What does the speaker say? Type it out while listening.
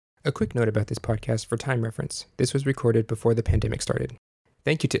A quick note about this podcast for time reference. This was recorded before the pandemic started.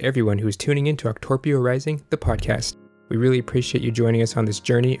 Thank you to everyone who is tuning in to Octorpio Rising, the podcast. We really appreciate you joining us on this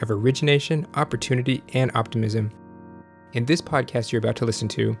journey of origination, opportunity, and optimism. In this podcast you're about to listen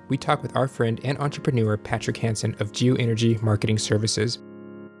to, we talk with our friend and entrepreneur Patrick Hansen of GeoEnergy Marketing Services.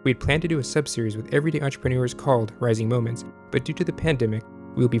 We had planned to do a sub-series with everyday entrepreneurs called Rising Moments, but due to the pandemic,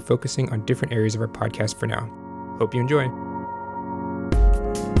 we will be focusing on different areas of our podcast for now. Hope you enjoy.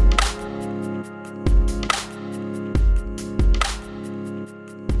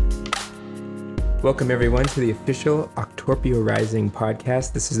 Welcome everyone to the official Octorpio Rising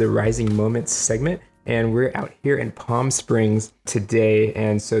podcast. This is the Rising Moments segment, and we're out here in Palm Springs today,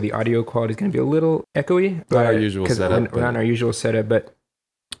 and so the audio quality is going to be a little echoey. Not our usual setup. We're not in our usual setup, but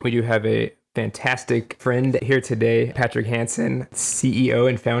we do have a fantastic friend here today, Patrick Hansen, CEO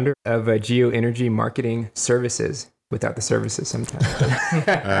and founder of GeoEnergy Marketing Services. Without the services sometimes.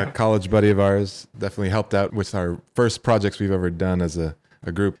 A college buddy of ours, definitely helped out with our first projects we've ever done as a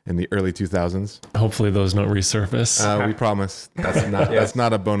group in the early 2000s. Hopefully those don't resurface. We promise that's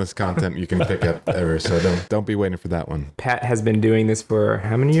not a bonus content you can pick up ever. So don't be waiting for that one. Pat has been doing this for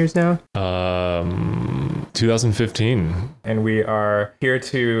how many years now? 2015. And we are here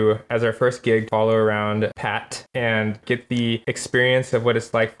to, as our first gig, follow around Pat and get the experience of what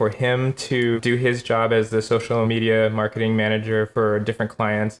it's like for him to do his job as the social media marketing manager for different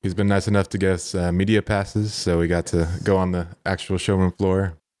clients. He's been nice enough to get us media passes, so we got to go on the actual showroom floor.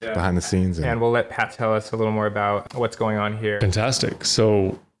 Behind the scenes. And we'll let Pat tell us a little more about what's going on here. Fantastic.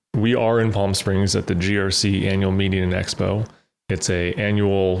 So we are in Palm Springs at the GRC Annual Meeting and Expo. It's an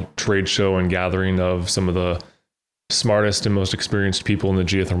annual trade show and gathering of some of the smartest and most experienced people in the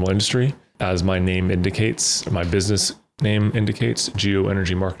geothermal industry. As my name indicates, my business name indicates,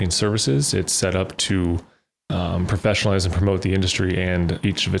 GeoEnergy Marketing Services. It's set up to professionalize and promote the industry and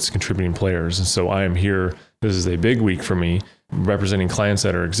each of its contributing players. And so I am here. This is a big week for me, representing clients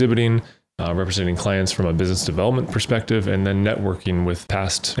that are exhibiting, representing clients from a business development perspective, and then networking with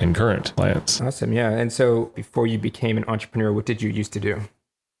past and current clients. Awesome. Yeah. And so before you became an entrepreneur, what did you used to do?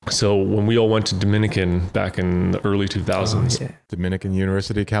 So when we all went to Dominican back in the early 2000s, Dominican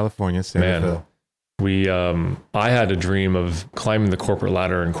University, California, San Rafael. I had a dream of climbing the corporate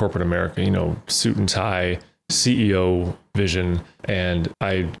ladder in corporate America, suit and tie, CEO vision, and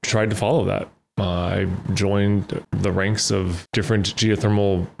I tried to follow that. I joined the ranks of different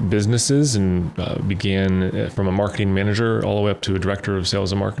geothermal businesses and began from a marketing manager all the way up to a director of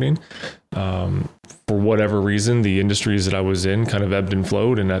sales and marketing. For whatever reason, the industries that I was in kind of ebbed and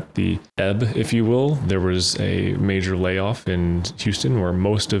flowed, and at the ebb, if you will, there was a major layoff in Houston, where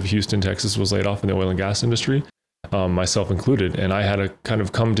most of Houston, Texas was laid off in the oil and gas industry. Myself included. And I had a kind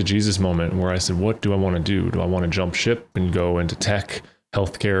of come to Jesus moment where I said, what do I want to do? Do I want to jump ship and go into tech,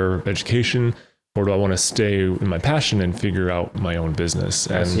 healthcare, education, or do I want to stay in my passion and figure out my own business?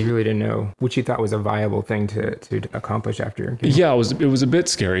 And so you really didn't know what you thought was a viable thing to accomplish after your gig? Yeah, it was a bit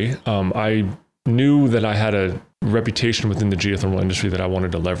scary. I knew that I had a reputation within the geothermal industry that I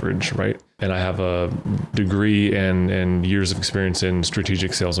wanted to leverage, right? And I have a degree and years of experience in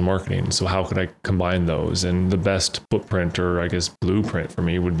strategic sales and marketing. So how could I combine those? And the best footprint, or I guess blueprint for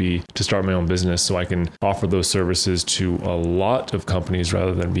me, would be to start my own business so I can offer those services to a lot of companies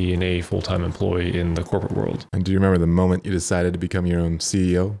rather than being a full-time employee in the corporate world. And do you remember the moment you decided to become your own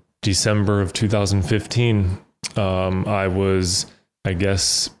CEO? December of 2015. I was, I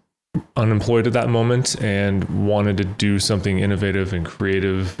guess, unemployed at that moment and wanted to do something innovative and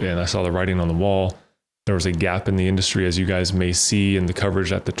creative. And I saw the writing on the wall. There was a gap in the industry, as you guys may see in the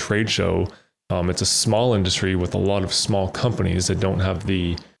coverage at the trade show. It's a small industry with a lot of small companies that don't have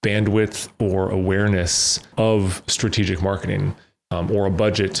the bandwidth or awareness of strategic marketing, or a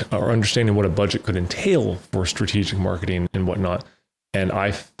budget, or understanding what a budget could entail for strategic marketing and whatnot. And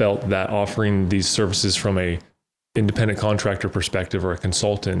I felt that offering these services from a independent contractor perspective or a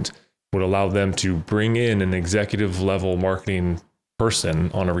consultant would allow them to bring in an executive level marketing person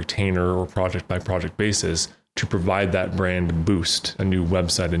on a retainer or project by project basis to provide that brand boost, a new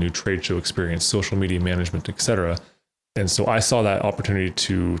website, a new trade show experience, social media management, etc. And so I saw that opportunity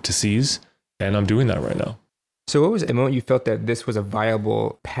to seize, and I'm doing that right now. So what was the moment you felt that this was a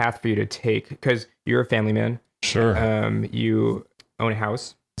viable path for you to take? Because you're a family man. Sure. You own a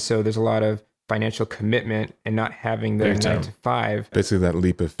house. So there's a lot of financial commitment and not having the 9 to 5. Basically that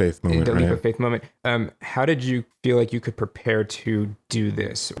leap of faith moment, leap of faith moment. How did you feel like you could prepare to do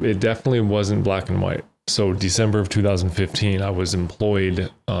this? It definitely wasn't black and white. So December of 2015, I was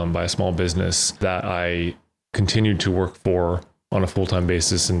employed by a small business that I continued to work for on a full-time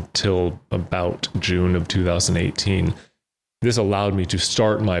basis until about June of 2018. this allowed me to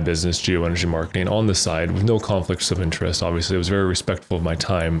start my business, Geoenergy Marketing, on the side with no conflicts of interest. Obviously, I was very respectful of my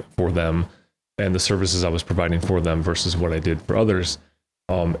time for them and the services I was providing for them versus what I did for others.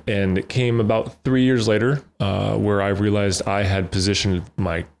 And it came about 3 years later where I realized I had positioned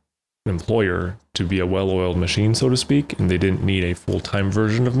my employer to be a well-oiled machine, so to speak, and they didn't need a full-time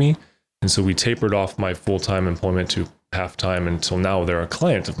version of me. And so we tapered off my full-time employment to half-time until now they're a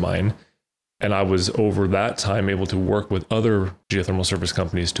client of mine. And I was over that time able to work with other geothermal service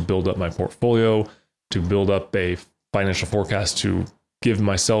companies to build up my portfolio, to build up a financial forecast, to give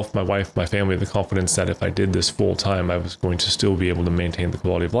myself, my wife, my family the confidence that if I did this full time, I was going to still be able to maintain the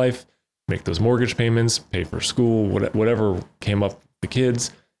quality of life, make those mortgage payments, pay for school, whatever came up with the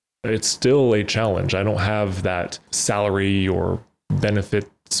kids. It's still a challenge. I don't have that salary or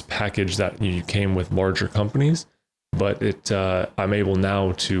benefits package that came with larger companies, but I'm able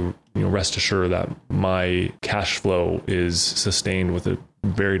now to rest assured that my cash flow is sustained with a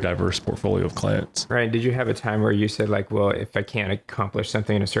very diverse portfolio of clients. Right. Did you have a time where you said like, well, if I can't accomplish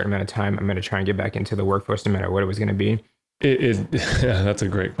something in a certain amount of time, I'm going to try and get back into the workforce no matter what it was going to be? That's a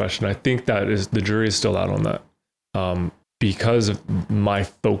great question. I think the jury is still out on that. Because of my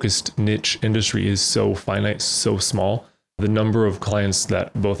focused niche industry is so finite, so small, the number of clients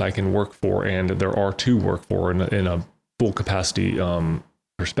that both I can work for and there are to work for in a full capacity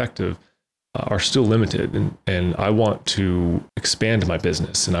perspective are still limited. And I want to expand my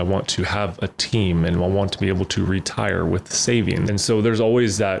business and I want to have a team and I want to be able to retire with saving. And so there's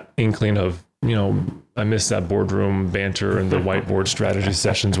always that inkling of, I miss that boardroom banter and the whiteboard strategy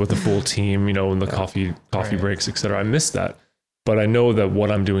sessions with the full team, and the coffee breaks, et cetera. I miss that. But I know that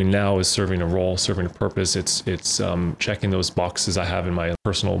what I'm doing now is serving a role, serving a purpose. It's checking those boxes I have in my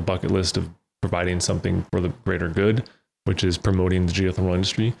personal bucket list of providing something for the greater good, which is promoting the geothermal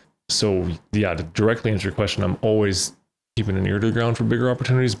industry. So yeah, to directly answer your question, I'm always keeping an ear to the ground for bigger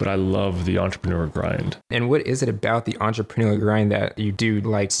opportunities, but I love the entrepreneur grind. And what is it about the entrepreneurial grind that you do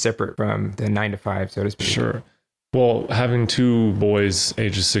like separate from the 9 to 5, so to speak? Sure. Well, having two boys,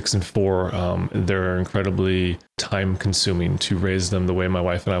 ages 6 and 4, they're incredibly time consuming to raise them the way my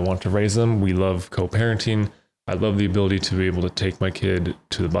wife and I want to raise them. We love co-parenting. I love the ability to be able to take my kid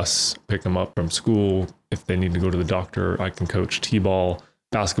to the bus, pick them up from school. If they need to go to the doctor, I can coach t-ball,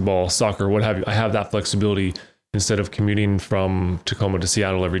 basketball, soccer, what have you. I have that flexibility instead of commuting from Tacoma to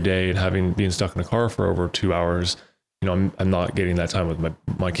Seattle every day and being stuck in a car for over 2 hours. I'm not getting that time with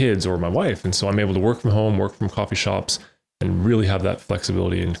my kids or my wife. And so I'm able to work from home, work from coffee shops, and really have that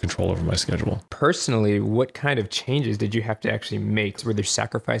flexibility and control over my schedule. Personally, what kind of changes did you have to actually make? Were there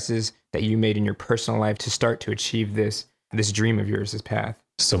sacrifices that you made in your personal life to start to achieve this dream of yours, this path?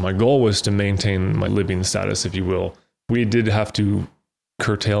 So my goal was to maintain my living status, if you will. We did have to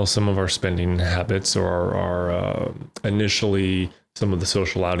curtail some of our spending habits or our initially some of the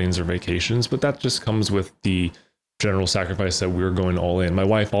social outings or vacations, but that just comes with the general sacrifice that we're going all in. My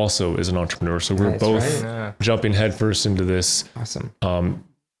wife also is an entrepreneur, so we're both jumping headfirst into this awesome,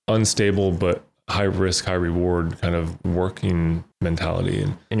 unstable but high risk, high reward kind of working mentality.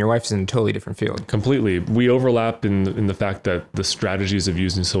 And your wife's in a totally different field. Completely. We overlap in the fact that the strategies of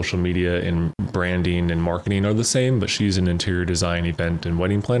using social media and branding and marketing are the same, but she's an interior design, event, and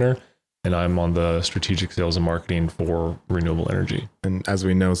wedding planner, and I'm on the strategic sales and marketing for renewable energy. And as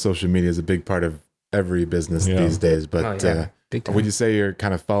we know, social media is a big part of every business these days, but would you say you're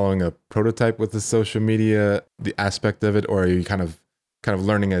kind of following a prototype with the social media, the aspect of it, or are you kind of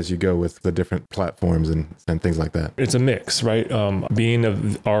learning as you go with the different platforms and things like that? It's a mix, right? Being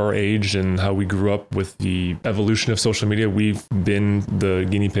of our age and how we grew up with the evolution of social media, we've been the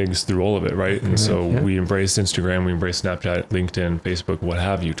guinea pigs through all of it, right? And so we embrace Instagram, we embrace Snapchat, LinkedIn, Facebook, what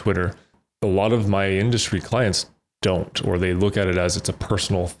have you, Twitter. A lot of my industry clients don't, or they look at it as it's a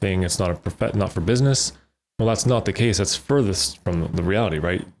personal thing. It's not not for business. Well, that's not the case. That's furthest from the reality,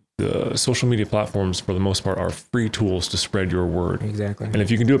 right? The social media platforms, for the most part, are free tools to spread your word. Exactly. And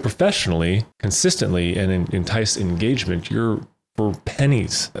if you can do it professionally, consistently, and entice engagement, you're for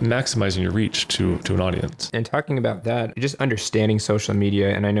pennies maximizing your reach to an audience. And talking about that, just understanding social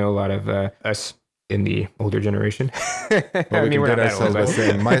media, and I know a lot of us in the older generation. Well, we can get ourselves by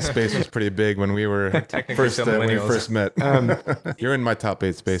saying MySpace was pretty big when we were when we first met. You're in my top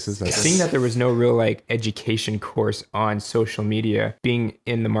 8 spaces. Seeing that there was no real education course on social media, being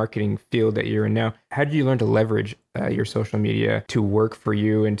in the marketing field that you're in now, how did you learn to leverage your social media to work for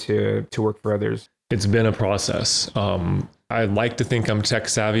you and to work for others? It's been a process. I like to think I'm tech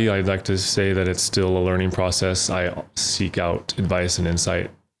savvy. I'd like to say that it's still a learning process. I seek out advice and insight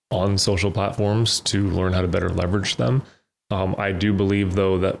on social platforms to learn how to better leverage them. I do believe,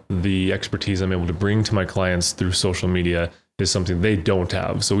 though, that the expertise I'm able to bring to my clients through social media is something they don't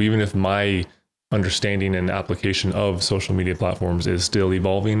have. So even if my understanding and application of social media platforms is still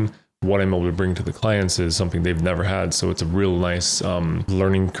evolving, what I'm able to bring to the clients is something they've never had. So it's a real nice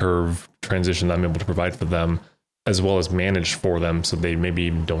learning curve transition that I'm able to provide for them, as well as manage for them, so they maybe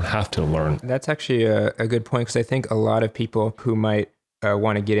even don't have to learn. That's actually a good point, because I think a lot of people who might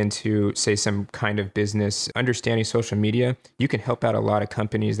want to get into, say, some kind of business, understanding social media, you can help out a lot of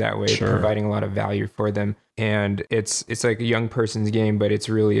companies that way, providing a lot of value for them. And it's like a young person's game, but it's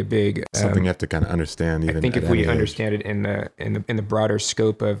really a big something you have to kind of understand. Even I think if we understand it in the broader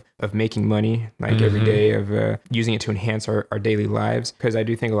scope of making money, like every day, of using it to enhance our daily lives, because I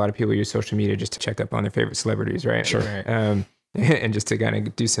do think a lot of people use social media just to check up on their favorite celebrities, right? Sure. And just to kind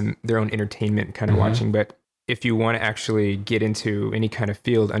of do their own entertainment kind of watching, but if you want to actually get into any kind of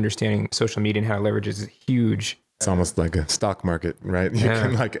field, understanding social media and how it leverages is huge. It's almost like a stock market, right? You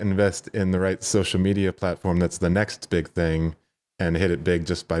can like invest in the right social media platform that's the next big thing and hit it big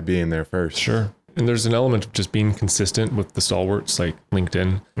just by being there first. Sure. And there's an element of just being consistent with the stalwarts like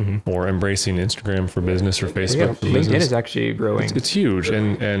LinkedIn or embracing Instagram for business or Facebook for business. LinkedIn is actually growing. It's huge.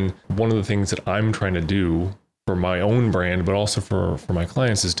 And one of the things that I'm trying to do for my own brand, but also for my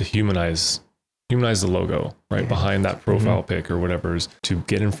clients, is to humanize the logo right behind that profile pic or whatever, is to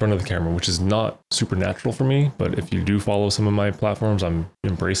get in front of the camera, which is not super natural for me. But if you do follow some of my platforms, I'm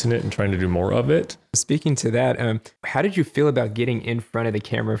embracing it and trying to do more of it. Speaking to that, how did you feel about getting in front of the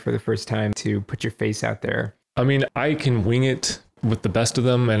camera for the first time to put your face out there? I mean, I can wing it with the best of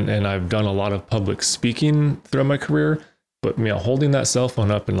them. And I've done a lot of public speaking throughout my career. But holding that cell phone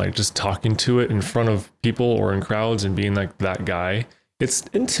up and like just talking to it in front of people or in crowds and being like that guy, it's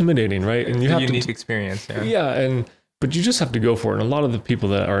intimidating, right? And you have unique experience. But you just have to go for it. And a lot of the people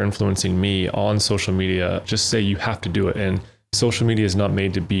that are influencing me on social media just say you have to do it. And social media is not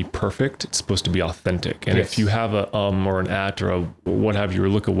made to be perfect. It's supposed to be authentic. And if you have a or an at or a what have you, or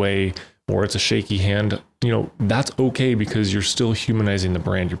look away, or it's a shaky hand, that's okay, because you're still humanizing the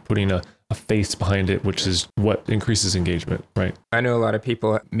brand. You're putting a face behind it, which is what increases engagement, right? I know a lot of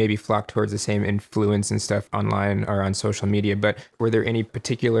people maybe flock towards the same influence and stuff online or on social media, but were there any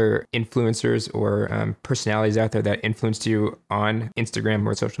particular influencers or personalities out there that influenced you on Instagram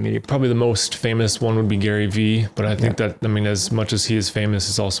or social media? Probably the most famous one would be Gary Vee, but I think that, as much as he is famous,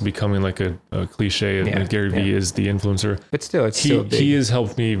 it's also becoming like a cliche. Gary Vee is the influencer. But still, still big. He has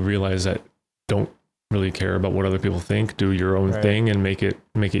helped me realize that don't really care about what other people think. Do your own thing and make it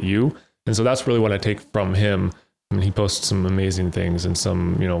you. And so that's really what I take from him. I mean, he posts some amazing things and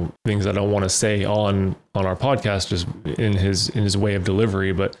some, things I don't want to say on our podcast, just in his way of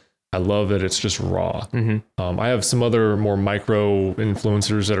delivery, but I love that it's just raw. I have some other more micro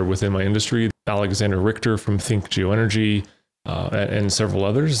influencers that are within my industry, Alexander Richter from Think Geoenergy, and several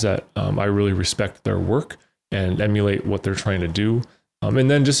others that I really respect their work and emulate what they're trying to do.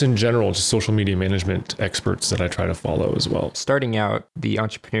 And then just in general, just social media management experts that I try to follow as well. Starting out the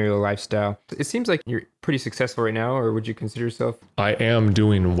entrepreneurial lifestyle, it seems like you're pretty successful right now, or would you consider yourself? I am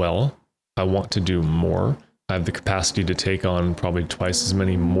doing well. I want to do more. I have the capacity to take on probably twice as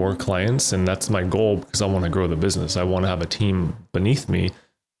many more clients. And that's my goal, because I want to grow the business. I want to have a team beneath me,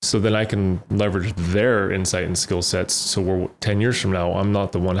 so then I can leverage their insight and skill sets. So we're 10 years from now, I'm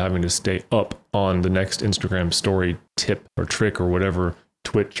not the one having to stay up on the next Instagram story tip or trick or whatever,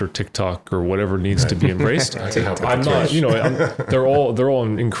 Twitch or TikTok or whatever needs to be embraced. I'm not, they're all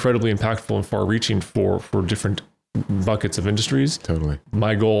incredibly impactful and far reaching for different buckets of industries. Totally.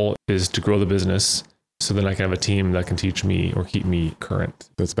 My goal is to grow the business, so then I can have a team that can teach me or keep me current.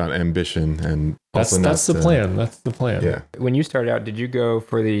 That's about ambition, and that's the plan. That's the plan. Yeah. When you started out, did you go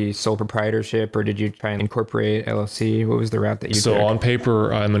for the sole proprietorship, or did you try and incorporate LLC? What was the route that you took? On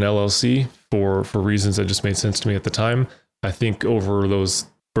paper, I'm an LLC for reasons that just made sense to me at the time. I think over those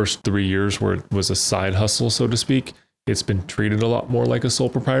first 3 years where it was a side hustle, so to speak, it's been treated a lot more like a sole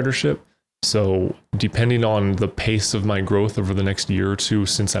proprietorship. So depending on the pace of my growth over the next year or two,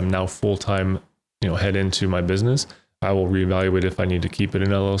 since I'm now full-time, head into my business, I will reevaluate if I need to keep it in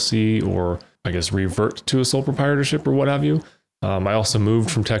LLC or I guess revert to a sole proprietorship or what have you. I also moved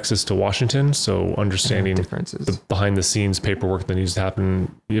from Texas to Washington, so understanding the behind the scenes paperwork that needs to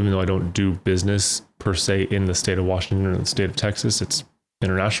happen, even though I don't do business per se in the state of Washington or the state of Texas, it's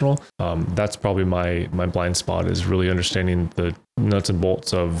international. That's probably my blind spot, is really understanding the nuts and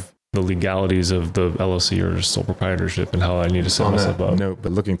bolts of the legalities of the LLC or sole proprietorship and how I need to set myself up. No,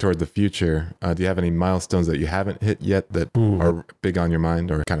 but looking toward the future, do you have any milestones that you haven't hit yet that are big on your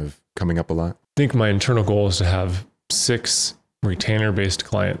mind or kind of coming up a lot? I think my internal goal is to have 6 retainer-based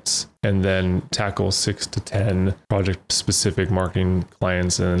clients, and then tackle 6 to 10 project-specific marketing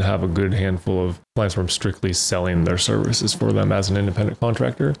clients, and have a good handful of clients where I'm strictly selling their services for them as an independent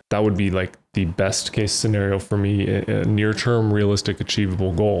contractor. That would be like the best case scenario for me, a near-term, realistic,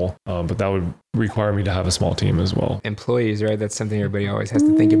 achievable goal. But that would require me to have a small team as well. Employees, right? That's something everybody always has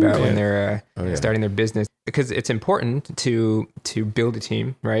to think about when they're starting their business, because it's important to build a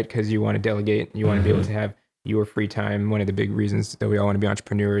team, right? Because you want to delegate, you want to be able to have your free time. One of the big reasons that we all want to be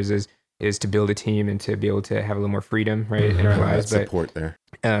entrepreneurs is to build a team and to be able to have a little more freedom, right, in our lives. But support there.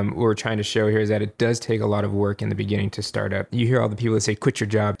 What we're trying to show here is that it does take a lot of work in the beginning to start up. You hear all the people that say, quit your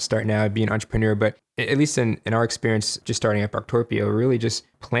job, start now, be an entrepreneur. But at least in our experience, just starting up Octorpio, really just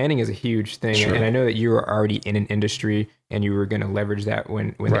planning is a huge thing. Sure. And I know that you were already in an industry and you were going to leverage that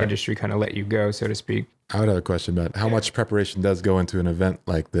when the industry kind of let you go, so to speak. I would have a question about how much preparation does go into an event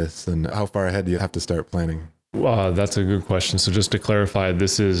like this, and how far ahead do you have to start planning? That's a good question. So just to clarify,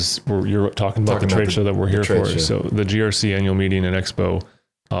 you're talking about the trade show that we're here for. Show. So the GRC annual meeting and expo,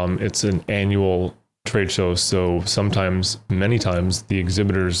 it's an annual trade show. So many times the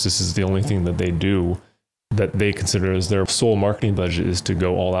exhibitors, this is the only thing that they do that they consider as their sole marketing budget is to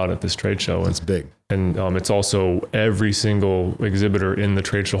go all out at this trade show. It's big. And it's also every single exhibitor in the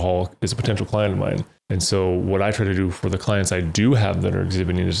trade show hall is a potential client of mine. And so what I try to do for the clients I do have that are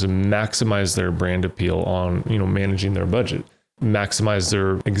exhibiting is to maximize their brand appeal on, managing their budget, maximize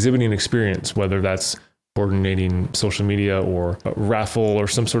their exhibiting experience, whether that's coordinating social media or a raffle or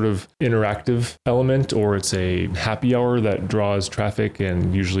some sort of interactive element, or it's a happy hour that draws traffic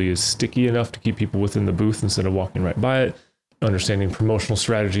and usually is sticky enough to keep people within the booth instead of walking right by it. Understanding promotional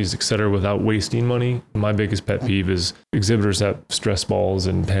strategies, et cetera, without wasting money. My biggest pet peeve is exhibitors that stress balls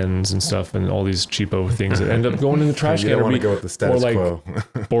and pens and stuff and all these cheapo things that end up going in the trash can. You don't want to go with the status quo.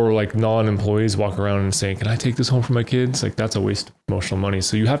 Or like non-employees walk around and saying, can I take this home for my kids? Like, that's a waste of promotional money.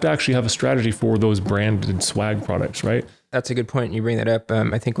 So you have to actually have a strategy for those branded swag products, right? That's a good point. You bring that up.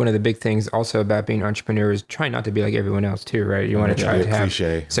 I think one of the big things also about being an entrepreneur is trying not to be like everyone else too, right? You want to try to have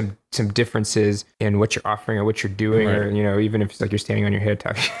some differences in what you're offering or what you're doing, right. Or, even if it's like you're standing on your head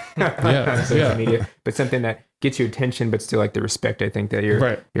talking on social media, but something that gets you attention, but still like the respect I think that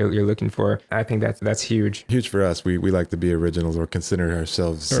you're looking for. I think that's huge. Huge for us. We like to be originals or consider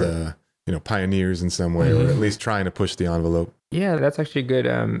ourselves, pioneers in some way, or at least trying to push the envelope. Yeah, that's actually a good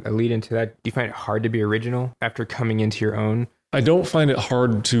a lead into that. Do you find it hard to be original after coming into your own? I don't find it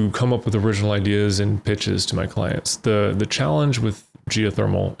hard to come up with original ideas and pitches to my clients. The challenge with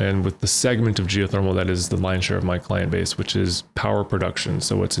geothermal and with the segment of geothermal that is the lion's share of my client base, which is power production.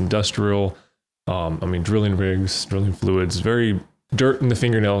 So it's industrial, drilling rigs, drilling fluids, very dirt in the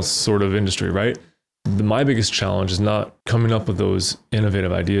fingernails sort of industry, right? My biggest challenge is not coming up with those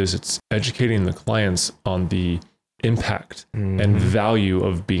innovative ideas. It's educating the clients on the impact and value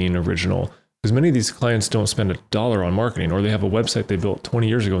of being original. Because many of these clients don't spend $1 on marketing, or they have a website they built 20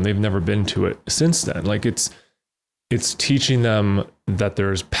 years ago and they've never been to it since then. Like it's teaching them that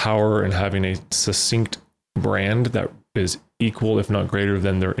there's power in having a succinct brand that is equal, if not greater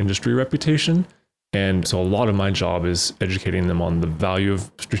than their industry reputation. And so a lot of my job is educating them on the value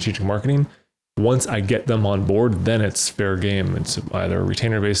of strategic marketing. Once I get them on board, then it's fair game. It's either a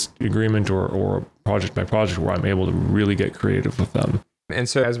retainer-based agreement or project by project where I'm able to really get creative with them. And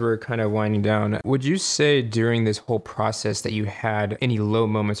so as we're kind of winding down, would you say during this whole process that you had any low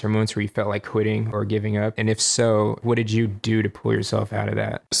moments or moments where you felt like quitting or giving up? And if so, what did you do to pull yourself out of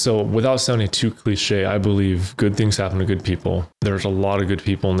that? So without sounding too cliche, I believe good things happen to good people. There's a lot of good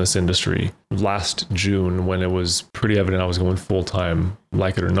people in this industry. Last June, when it was pretty evident I was going full-time,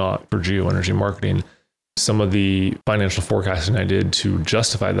 like it or not, for geoenergy marketing, some of the financial forecasting I did to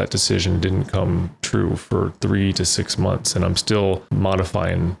justify that decision didn't come true for 3 to 6 months. And I'm still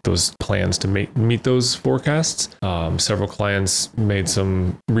modifying those plans to meet those forecasts. Several clients made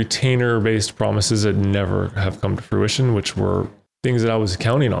some retainer-based promises that never have come to fruition, which were things that I was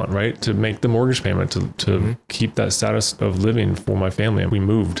counting on, right? To make the mortgage payment, to keep that status of living for my family. And we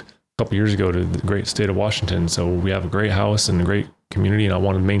moved a couple years ago to the great state of Washington. So we have a great house and a great community, and I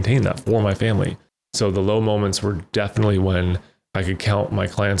want to maintain that for my family. So the low moments were definitely when I could count my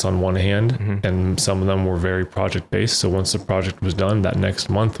clients on one hand, and some of them were very project-based. So once the project was done, that next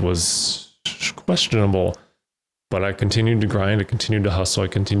month was questionable. But I continued to grind, I continued to hustle, I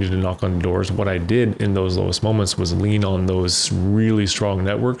continued to knock on doors. What I did in those lowest moments was lean on those really strong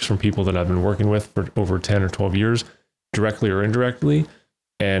networks from people that I've been working with for over 10 or 12 years, directly or indirectly,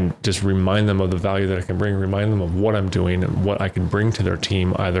 and just remind them of the value that I can bring, remind them of what I'm doing and what I can bring to their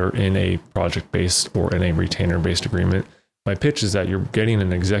team, either in a project-based or in a retainer-based agreement. My pitch is that you're getting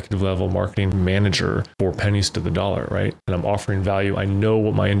an executive level marketing manager for pennies to the dollar, right? And I'm offering value. I know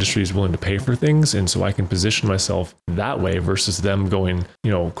what my industry is willing to pay for things. And so I can position myself that way versus them going,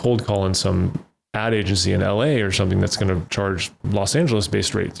 cold calling some ad agency in LA or something that's going to charge Los Angeles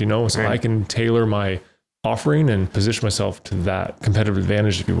based rates, So right. I can tailor my offering and position myself to that competitive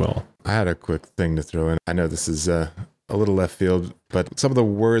advantage, if you will. I had a quick thing to throw in. I know this is a little left field, but some of the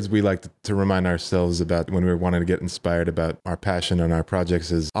words we like to remind ourselves about when we're wanting to get inspired about our passion and our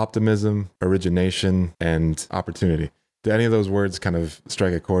projects is optimism, origination, and opportunity. Do any of those words kind of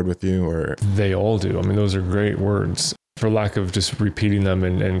strike a chord with you? Or They all do. I mean, those are great words. For lack of just repeating them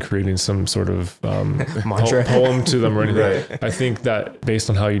and creating some sort of mantra poem to them or anything. Right. I think that based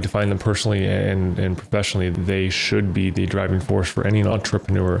on how you define them personally and professionally, they should be the driving force for any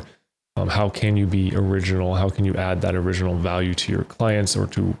entrepreneur. How can you be original? How can you add that original value to your clients or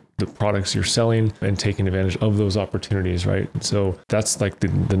to the products you're selling and taking advantage of those opportunities, right? And so that's like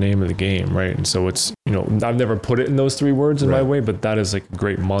the name of the game, right? And so it's, I've never put it in those three words in my way, but that is like a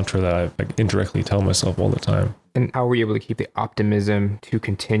great mantra that I like indirectly tell myself all the time. And how were you able to keep the optimism to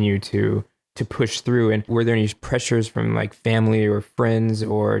continue to push through? And were there any pressures from like family or friends,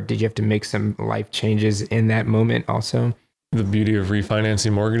 or did you have to make some life changes in that moment also? The beauty of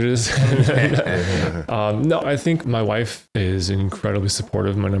refinancing mortgages. No, I think my wife is incredibly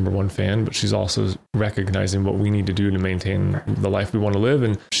supportive, my number one fan, but she's also recognizing what we need to do to maintain the life we want to live.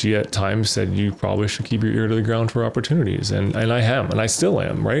 And she at times said, you probably should keep your ear to the ground for opportunities. And I am, and I still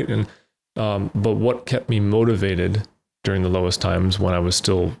am, right? And but what kept me motivated during the lowest times when I was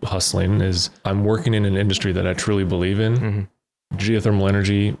still hustling is I'm working in an industry that I truly believe in. Mm-hmm. Geothermal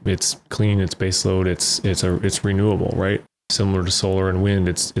energy, it's clean, it's baseload, it's renewable, right? Similar to solar and wind,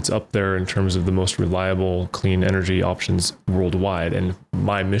 it's up there in terms of the most reliable, clean energy options worldwide. And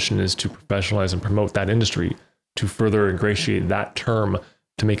my mission is to professionalize and promote that industry, to further ingratiate that term,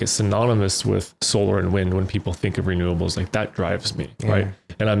 to make it synonymous with solar and wind when people think of renewables. Like that drives me, right?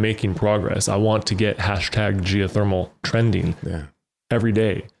 And I'm making progress. I want to get #geothermal trending. Yeah. Every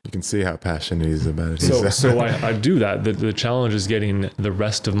day. You can see how passionate he is about it. So I do that. The challenge is getting the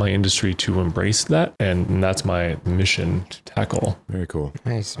rest of my industry to embrace that. And that's my mission to tackle. Very cool.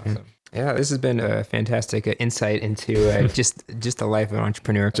 Nice. Awesome. Yeah, this has been a fantastic insight into just the life of an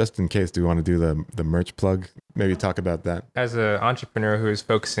entrepreneur. Just in case, do you want to do the merch plug? Maybe talk about that. As an entrepreneur who is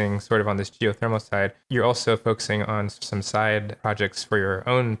focusing sort of on this geothermal side, you're also focusing on some side projects for your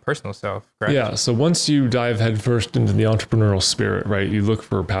own personal self, correct? Yeah. So once you dive headfirst into the entrepreneurial spirit, right, you look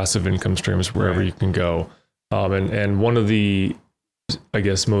for passive income streams wherever you can go. And one of the, I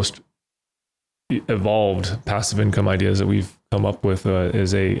guess, most evolved passive income ideas that we've come up with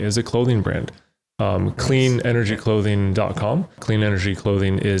is a clothing brand. CleanEnergyClothing.com. Clean Energy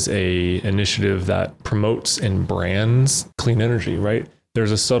Clothing is a initiative that promotes and brands clean energy, right?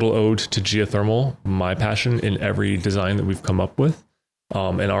 There's a subtle ode to geothermal, my passion, in every design that we've come up with.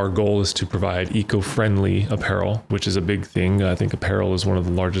 And our goal is to provide eco-friendly apparel, which is a big thing. I think apparel is one of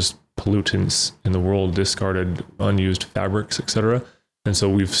the largest pollutants in the world, discarded, unused fabrics, etc. And so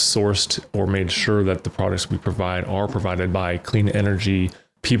we've sourced or made sure that the products we provide are provided by clean energy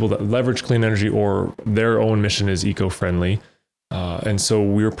people that leverage clean energy or their own mission is eco-friendly. And so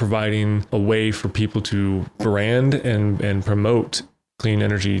we're providing a way for people to brand and promote clean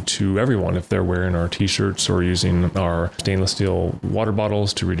energy to everyone if they're wearing our t-shirts or using our stainless steel water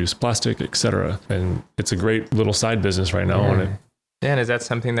bottles to reduce plastic, etc. And it's a great little side business right now. Yeah. And is that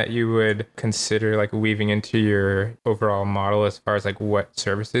something that you would consider like weaving into your overall model as far as like what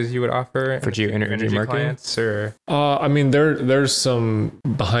services you would offer for geoenergy clients? Or I mean, there's some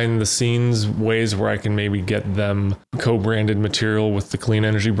behind the scenes ways where I can maybe get them co-branded material with the Clean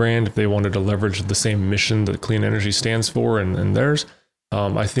Energy brand if they wanted to leverage the same mission that Clean Energy stands for and theirs.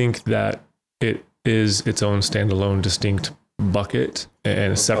 I think that it is its own standalone, distinct bucket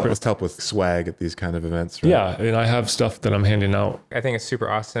and a separate. Let's help with swag at these kind of events, right? Yeah, and I have stuff that I'm handing out. I think it's super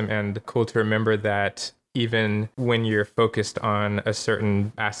awesome and cool to remember that even when you're focused on a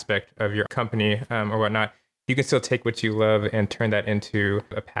certain aspect of your company or whatnot, you can still take what you love and turn that into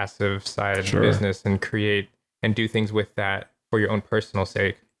a passive side business and create and do things with that for your own personal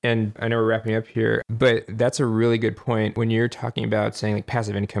sake. And I know we're wrapping up here, but that's a really good point when you're talking about saying like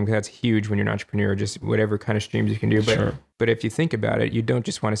passive income, because that's huge when you're an entrepreneur, just whatever kind of streams you can do. But if you think about it, you don't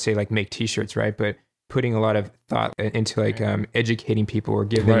just want to say like make t-shirts, right? But putting a lot of thought into like educating people or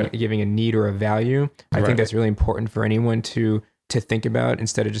giving a need or a value. I think that's really important for anyone to think about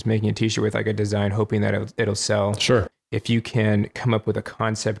instead of just making a t-shirt with like a design, hoping that it'll sell. Sure. if you can come up with a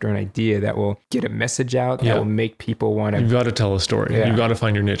concept or an idea that will get a message out, that will make people want to... You've got to tell a story. You've got to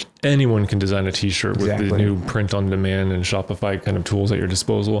find your niche. Anyone can design a t-shirt with the new print on demand and Shopify kind of tools at your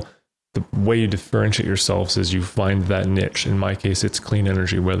disposal. The way you differentiate yourselves is you find that niche. In my case, it's clean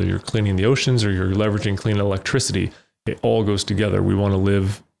energy. Whether you're cleaning the oceans or you're leveraging clean electricity, it all goes together. We want to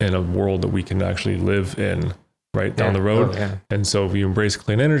live in a world that we can actually live in down the road. And so if you embrace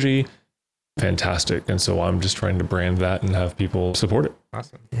clean energy, fantastic. And so I'm just trying to brand that and have people support it.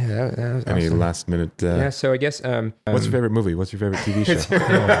 Awesome. Yeah, that was Any awesome. last minute? So I guess... what's your favorite movie? What's your favorite TV show?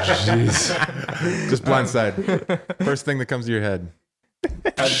 Jeez. Just Blindside. First thing that comes to your head.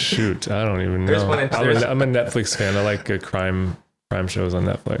 Shoot, I don't even know. I'm a Netflix fan. I like crime shows on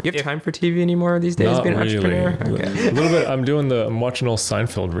Netflix. You have time for TV anymore these days? Not being an really. entrepreneur? Okay. A little bit. I'm watching all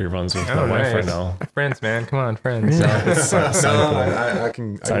Seinfeld reruns with my wife right now. Friends, man, come on, Friends. I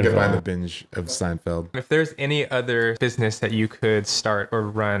can get behind the binge of Seinfeld. If there's any other business that you could start or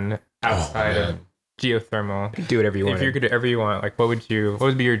run outside of geothermal, do whatever you want. If you could do whatever you want, like what would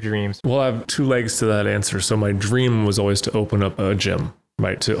be your dreams? Well, I have two legs to that answer. So my dream was always to open up a gym,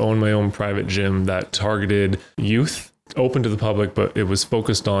 to own my own private gym that targeted youth, open to the public, but it was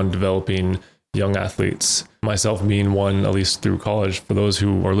focused on developing young athletes. Myself being one, at least through college. For those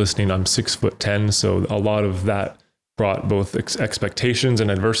who are listening, I'm 6'10", so a lot of that brought both expectations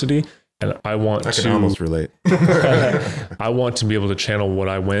and adversity. And I can almost relate. I want to be able to channel what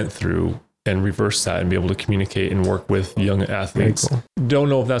I went through and reverse that and be able to communicate and work with young athletes. Cool. Don't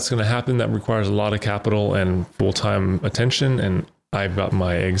know if that's going to happen. That requires a lot of capital and full-time attention, and I've got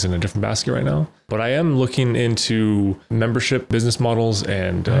my eggs in a different basket right now. But I am looking into membership business models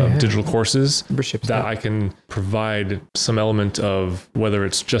and digital courses that I can provide some element of, whether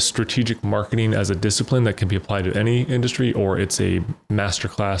it's just strategic marketing as a discipline that can be applied to any industry, or it's a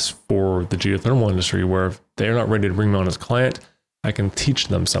masterclass for the geothermal industry where if they're not ready to bring me on as a client, I can teach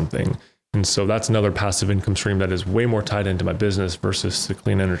them something. And so that's another passive income stream that is way more tied into my business versus the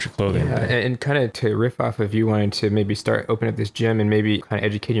clean energy clothing. Yeah, and kind of to riff off of you wanting to maybe start opening up this gym and maybe kind of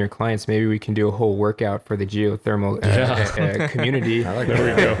educating your clients, maybe we can do a whole workout for the geothermal community. I like that.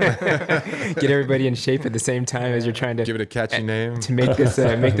 There we go. Get everybody in shape at the same time as you're trying to give it a catchy name to make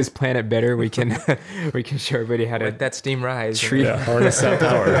this planet better. We can show everybody how to let that steam rise. Harness that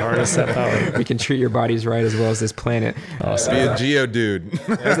power. We can treat your bodies right as well as this planet. Awesome. Be a geo dude.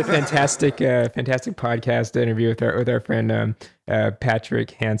 That was a fantastic podcast interview with our friend Patrick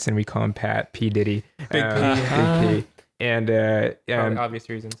Hansen. We call him Pat P Diddy. Big P. And obvious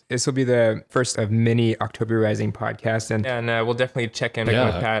reasons. This will be the first of many October Rising podcasts, and we'll definitely check in with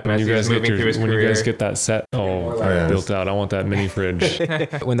Pat when as he's moving through his career. When you guys get that set built out, I want that mini fridge.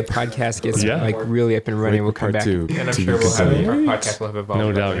 When the podcast gets really up and running, we'll come back. And I'm sure our podcast will have evolved.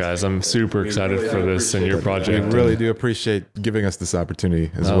 No doubt, guys. I'm super excited for this and your project. We really do appreciate giving us this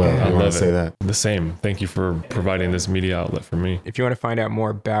opportunity as well. I love it. Say that. The same. Thank you for providing this media outlet for me. If you want to find out more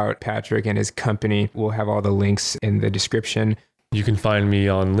about Patrick and his company, we'll have all the links in the description. You can find me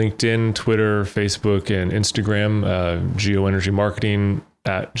on LinkedIn, Twitter, Facebook, and Instagram, Geo Energy Marketing,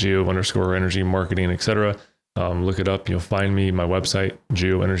 at Geo_Energy Marketing, etc. Look it up. You'll find me, my website,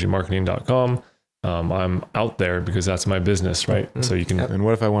 geoenergymarketing.com. I'm out there because that's my business, right? So you can. And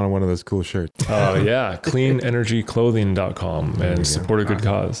what if I wanted one of those cool shirts? cleanenergyclothing.com and support a good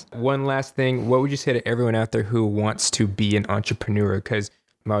cause. One last thing. What would you say to everyone out there who wants to be an entrepreneur? Because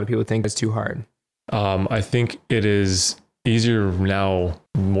a lot of people think it's too hard. I think it is easier now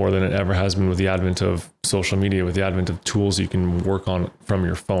more than it ever has been with the advent of social media, with the advent of tools you can work on from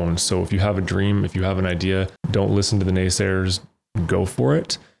your phone. So if you have a dream, if you have an idea, don't listen to the naysayers, go for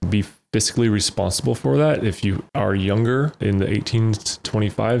it. Be fiscally responsible for that. If you are younger, in the 18s to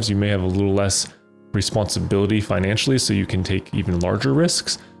 25s, you may have a little less responsibility financially, so you can take even larger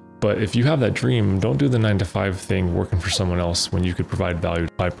risks. But if you have that dream, don't do the 9-to-5 thing working for someone else when you could provide value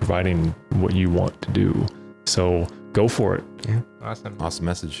by providing what you want to do. So go for it. Yeah. Awesome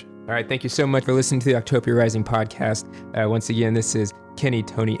message. All right. Thank you so much for listening to the October Rising podcast. Once again, this is Kenny,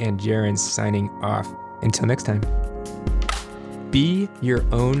 Tony, and Jaron signing off. Until next time. Be your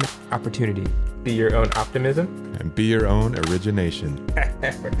own opportunity. Be your own optimism. And be your own origination.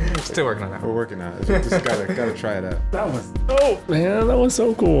 Still working on that. We're working on it. Just gotta try it out. That was man, that was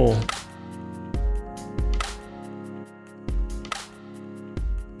so cool.